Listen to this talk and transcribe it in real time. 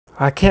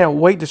I can't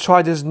wait to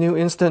try this new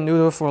instant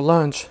noodle for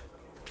lunch.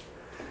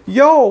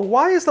 Yo,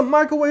 why is the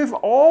microwave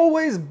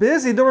always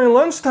busy during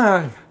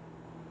lunchtime?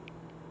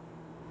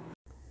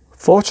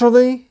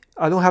 Fortunately,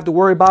 I don't have to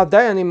worry about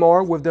that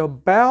anymore with the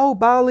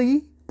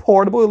Balbali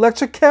portable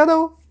electric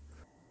kettle.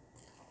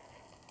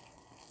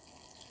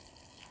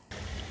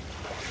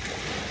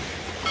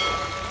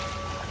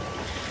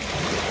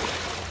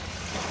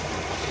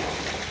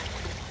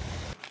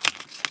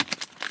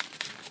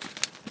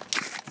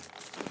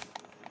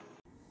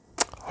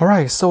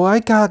 Alright, so I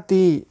got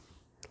the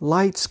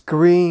light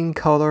green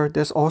color.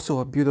 There's also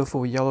a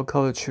beautiful yellow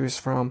color to choose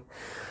from.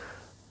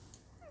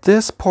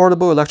 This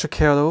portable electric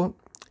kettle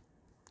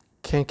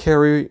can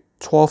carry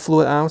 12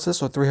 fluid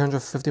ounces or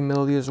 350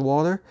 milliliters of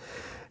water.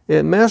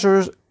 It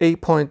measures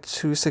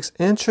 8.26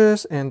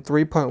 inches and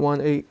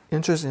 3.18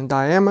 inches in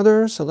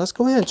diameter. So let's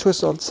go ahead and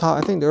twist off the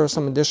top. I think there is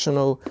some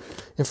additional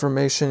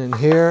information in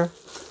here.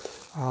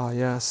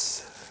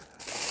 Yes,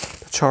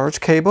 the charge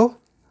cable.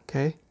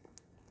 Okay,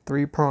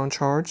 3-prong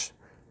charge,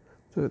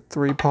 to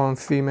 3-prong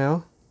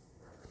female,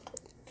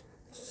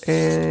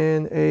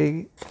 and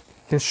a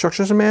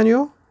instructions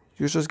manual,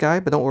 user's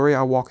guide. But don't worry,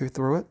 I'll walk you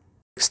through it.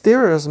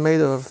 Exterior is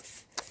made of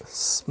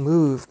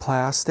smooth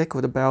plastic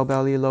with a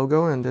Balbali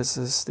logo, and this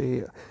is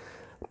the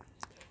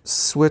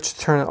switch to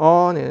turn it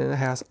on, and it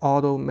has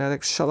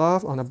automatic shut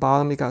off. On the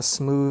bottom you got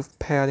smooth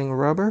padding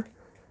rubber.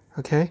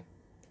 Okay,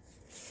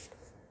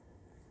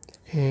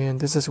 and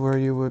this is where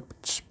you would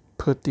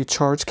put the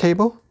charge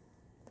cable.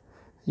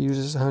 It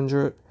uses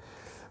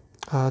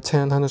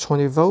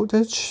 120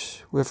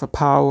 voltage with a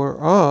power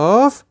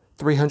of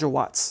 300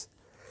 watts.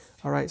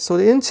 All right, so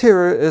the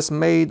interior is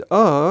made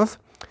of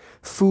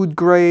food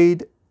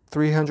grade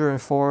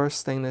 304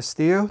 stainless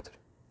steel.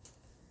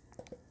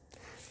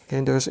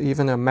 And there's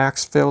even a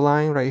max fill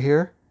line right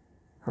here.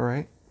 All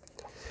right,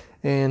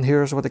 and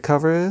here's what the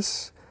cover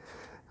is.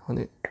 On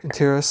the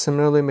interior,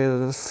 similarly made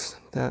of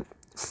that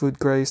food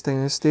grade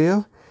stainless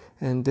steel.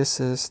 And this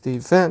is the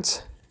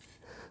vent.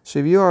 So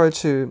if you are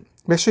to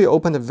make sure you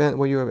open the vent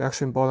where you have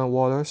actually boiling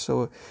water,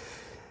 so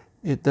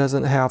it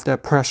doesn't have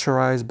that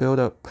pressurized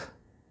buildup.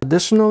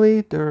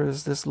 Additionally, there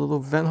is this little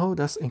vent hole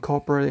that's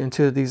incorporated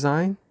into the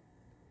design.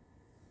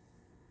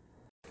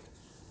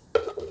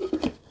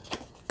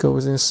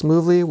 Goes in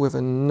smoothly with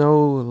a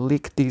no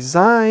leak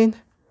design.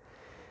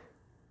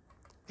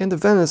 And the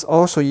vent is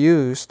also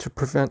used to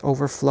prevent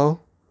overflow.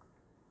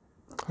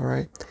 All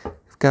right,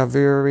 we've got a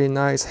very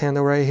nice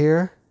handle right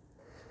here.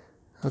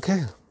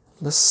 Okay,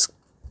 let's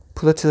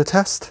put it to the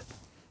test.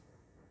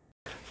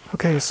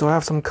 Okay, so I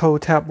have some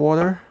cold tap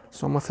water,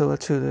 so I'm gonna fill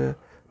it to the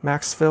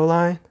max fill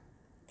line.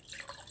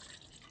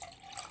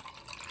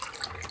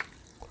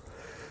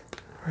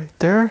 Right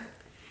there.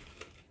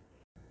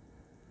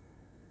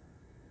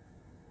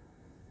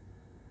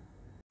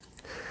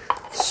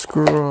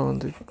 Screw on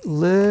the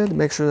lid,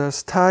 make sure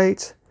that's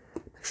tight.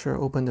 Make sure I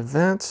open the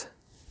vent.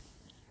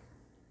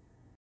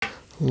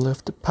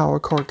 Lift the power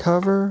cord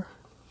cover.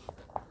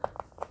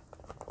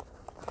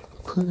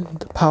 Put in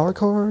the power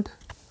cord.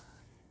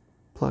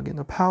 Plug in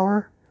the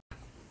power.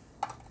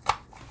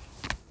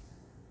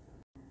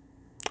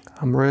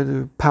 I'm ready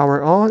to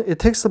power it on. It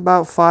takes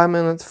about 5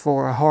 minutes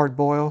for a hard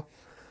boil.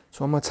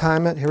 So I'm gonna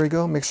time it. Here we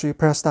go. Make sure you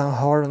press down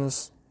hard on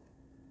this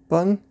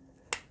button.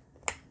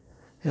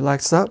 It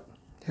lights up.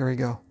 Here we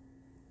go.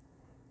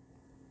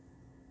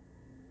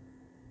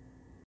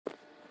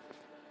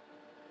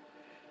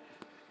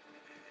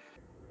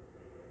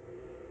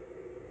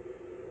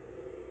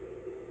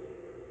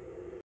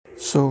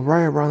 So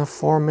right around the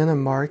 4-minute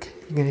mark,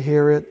 you can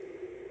hear it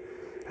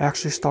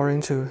actually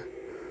starting to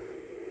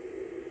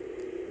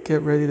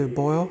get ready to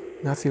boil.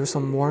 And I feel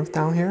some warmth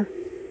down here.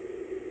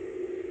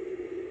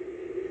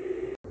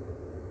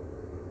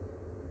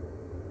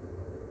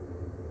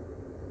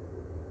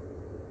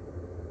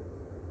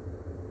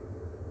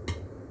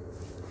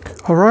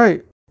 All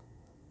right,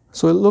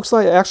 so it looks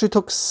like it actually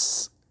took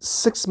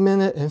 6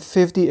 minutes and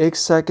 58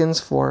 seconds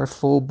for a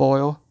full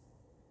boil.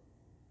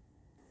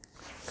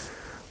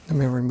 Let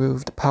me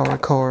remove the power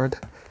cord.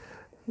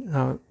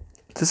 Now,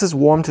 this is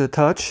warm to the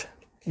touch,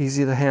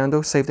 easy to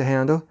handle, safe to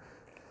handle.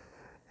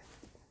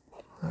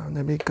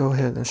 Let me go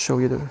ahead and show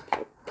you the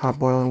hot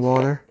boiling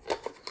water.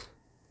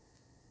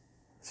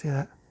 See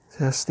that? See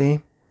that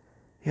steam?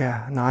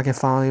 Yeah, now I can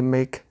finally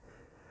make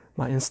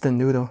my instant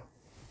noodle.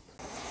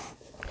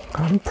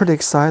 I'm pretty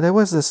excited. It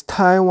was this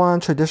Taiwan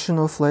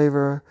traditional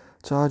flavor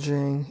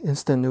Zhejiang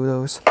instant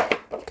noodles.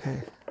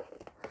 Okay.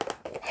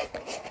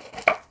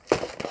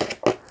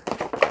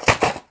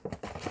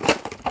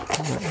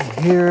 Right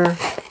in here,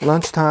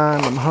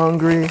 lunchtime, I'm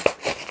hungry.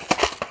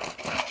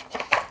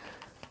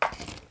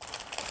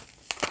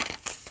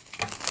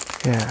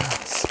 Yeah,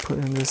 let's put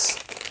in this.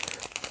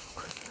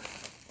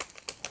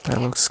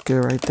 That looks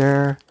good right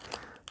there.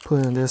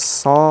 Put in this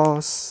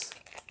sauce.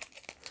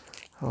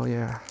 Oh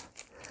yeah.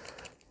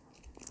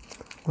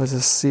 What's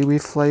this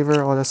seaweed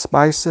flavor? All the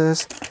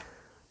spices.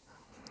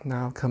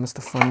 Now comes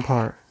the fun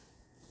part.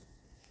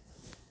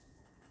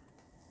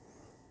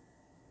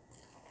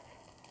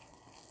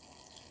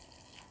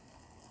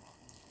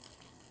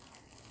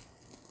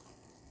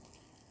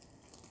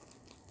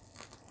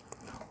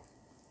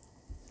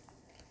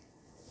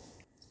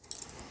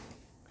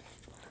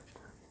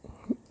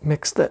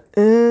 Mix that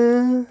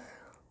in.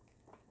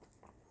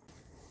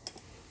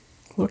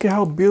 Look at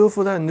how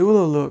beautiful that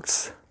noodle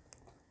looks.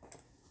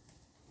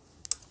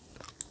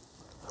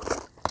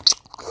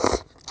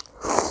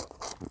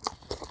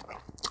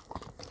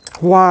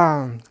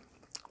 Wow,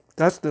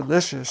 that's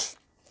delicious.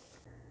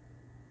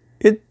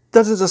 It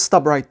doesn't just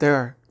stop right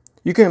there.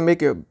 You can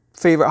make your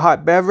favorite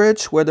hot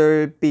beverage,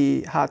 whether it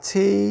be hot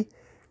tea,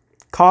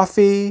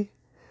 coffee,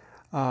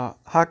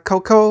 hot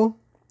cocoa,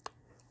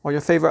 or your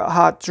favorite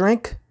hot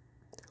drink.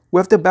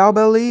 With the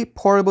Balbali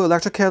portable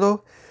electric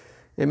kettle,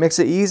 it makes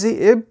it easy.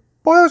 It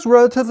boils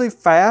relatively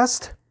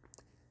fast,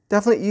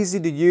 definitely easy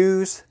to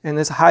use, and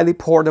it's highly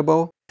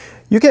portable.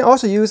 You can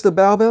also use the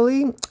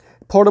Balbali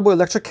portable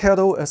electric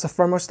kettle as a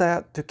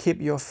thermostat to keep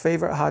your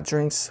favorite hot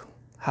drinks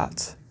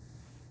hot.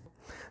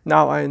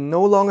 Now I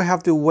no longer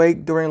have to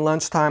wait during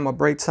lunchtime or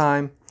break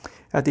time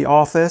at the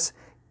office,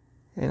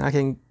 and I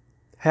can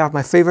have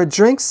my favorite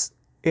drinks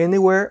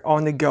anywhere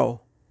on the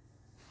go.